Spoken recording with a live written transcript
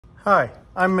Hi,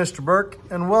 I'm Mr. Burke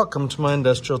and welcome to my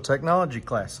industrial technology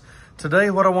class. Today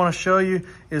what I want to show you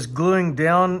is gluing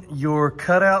down your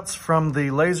cutouts from the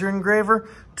laser engraver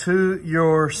to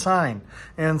your sign.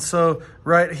 And so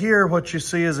right here what you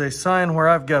see is a sign where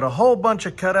I've got a whole bunch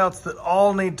of cutouts that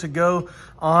all need to go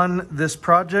on this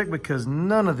project because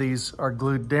none of these are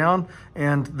glued down,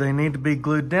 and they need to be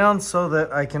glued down so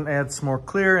that I can add some more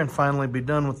clear and finally be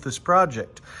done with this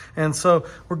project. And so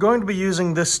we're going to be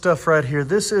using this stuff right here.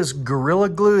 This is Gorilla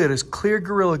Glue. It is clear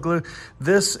Gorilla Glue.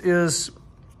 This is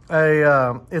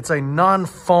it's a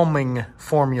non-foaming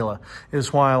formula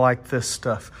is why I like this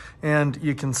stuff. And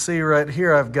you can see right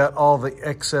here I've got all the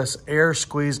excess air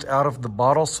squeezed out of the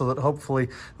bottle so that hopefully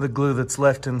the glue that's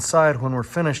left inside when we're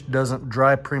finished doesn't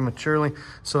dry prematurely.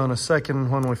 So in a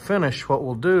second when we finish, what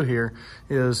we'll do here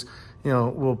is, you know,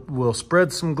 we'll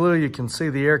spread some glue. You can see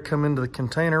the air come into the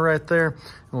container right there,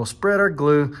 and we'll spread our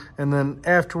glue, and then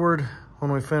afterward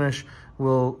when we finish,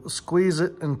 we'll squeeze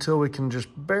it until we can just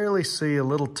barely see a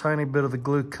little tiny bit of the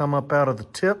glue come up out of the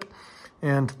tip.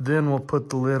 And then we'll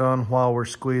put the lid on while we're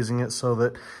squeezing it so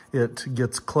that it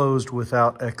gets closed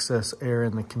without excess air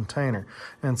in the container.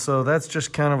 And so that's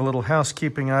just kind of a little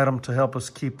housekeeping item to help us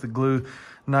keep the glue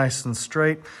nice and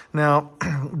straight. Now,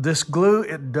 this glue,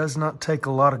 it does not take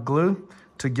a lot of glue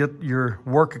to get your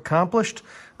work accomplished,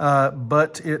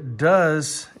 but it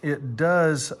does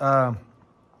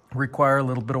require a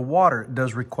little bit of water. It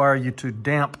does require you to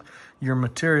damp your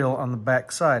material on the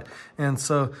back side. And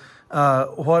so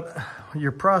what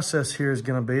your process here is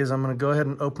going to be is I'm going to go ahead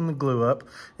and open the glue up,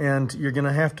 and you're going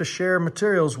to have to share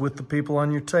materials with the people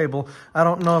on your table. I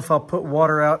don't know if I'll put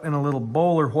water out in a little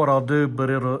bowl or what I'll do, but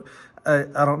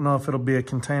I don't know if it'll be a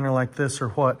container like this or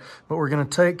what, but we're going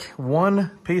to take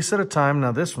one piece at a time.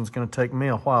 Now this one's going to take me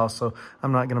a while, so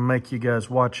I'm not going to make you guys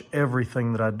watch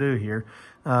everything that I do here.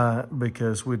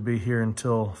 Because we'd be here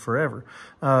until forever.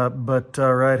 But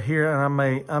right here, and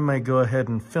I may go ahead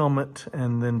and film it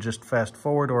and then just fast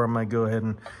forward, or I may go ahead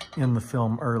and end the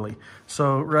film early.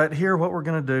 So right here, what we're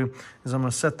going to do is I'm going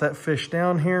to set that fish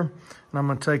down here, and I'm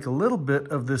going to take a little bit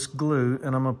of this glue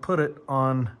and I'm going to put it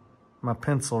on my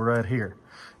pencil right here.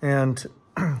 And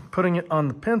putting it on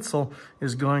the pencil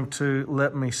is going to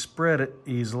let me spread it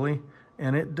easily.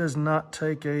 And it does not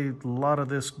take a lot of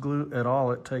this glue at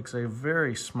all. It takes a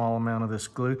very small amount of this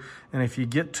glue. And if you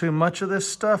get too much of this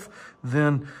stuff,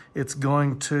 then it's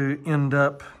going to end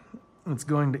up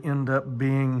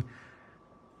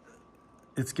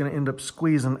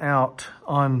squeezing out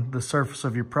on the surface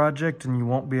of your project, and you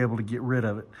won't be able to get rid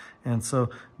of it. And so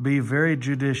be very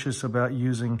judicious about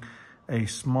using a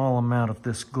small amount of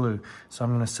this glue. So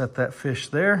I'm going to set that fish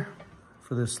there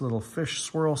for this little fish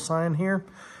swirl sign here.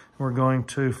 We're going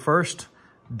to first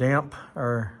damp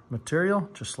our material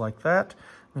just like that.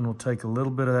 Then we'll take a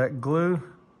little bit of that glue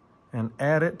and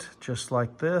add it just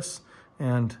like this.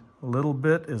 And a little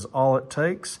bit is all it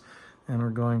takes. And we're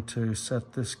going to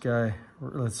set this guy,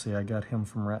 let's see, I got him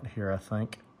from right here, I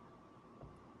think.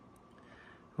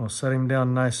 We'll set him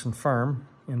down nice and firm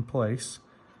in place.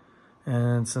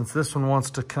 And since this one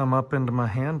wants to come up into my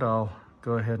hand, I'll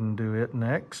go ahead and do it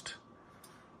next.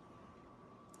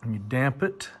 And you damp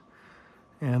it.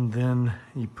 And then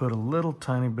you put a little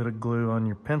tiny bit of glue on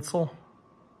your pencil.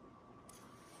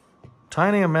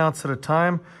 Tiny amounts at a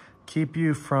time keep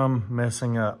you from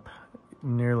messing up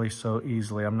nearly so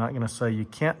easily. I'm not going to say you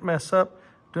can't mess up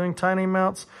doing tiny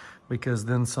amounts, because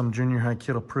then some junior high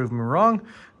kid will prove me wrong,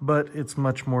 but it's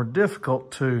much more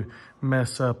difficult to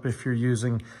mess up if you're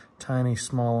using tiny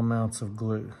small amounts of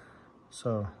glue.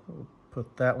 So we'll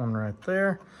put that one right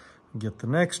there, get the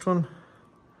next one.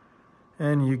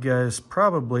 And you guys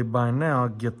probably by now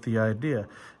get the idea.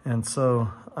 And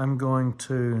so I'm going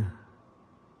to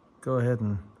go ahead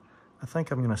and I think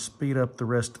I'm going to speed up the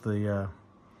rest of the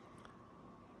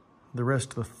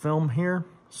film here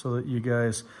so that you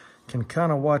guys can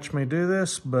kind of watch me do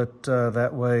this, but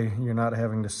that way you're not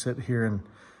having to sit here and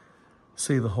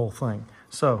see the whole thing.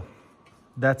 So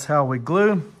that's how we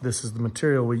glue. This is the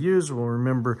material we use. We'll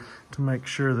remember to make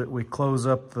sure that we close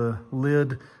up the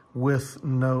lid with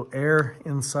no air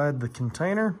inside the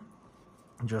container,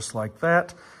 just like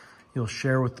that. You'll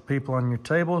share with the people on your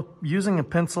table. Using a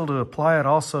pencil to apply it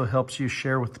also helps you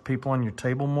share with the people on your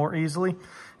table more easily,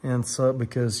 and so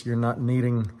because you're not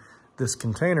needing this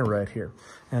container right here.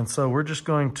 And so we're just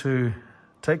going to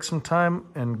take some time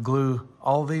and glue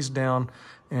all these down,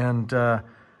 and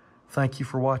thank you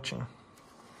for watching.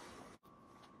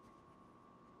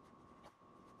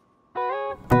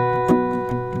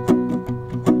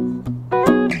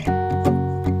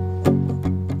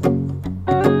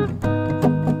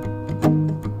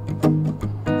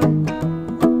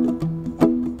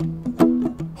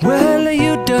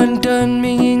 undone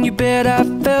me and you bet I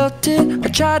felt it. I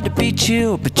tried to be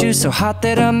chill, but you're so hot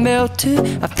that I melted.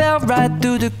 I fell right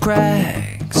through the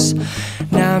cracks.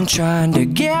 Now I'm trying to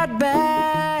get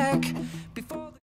back.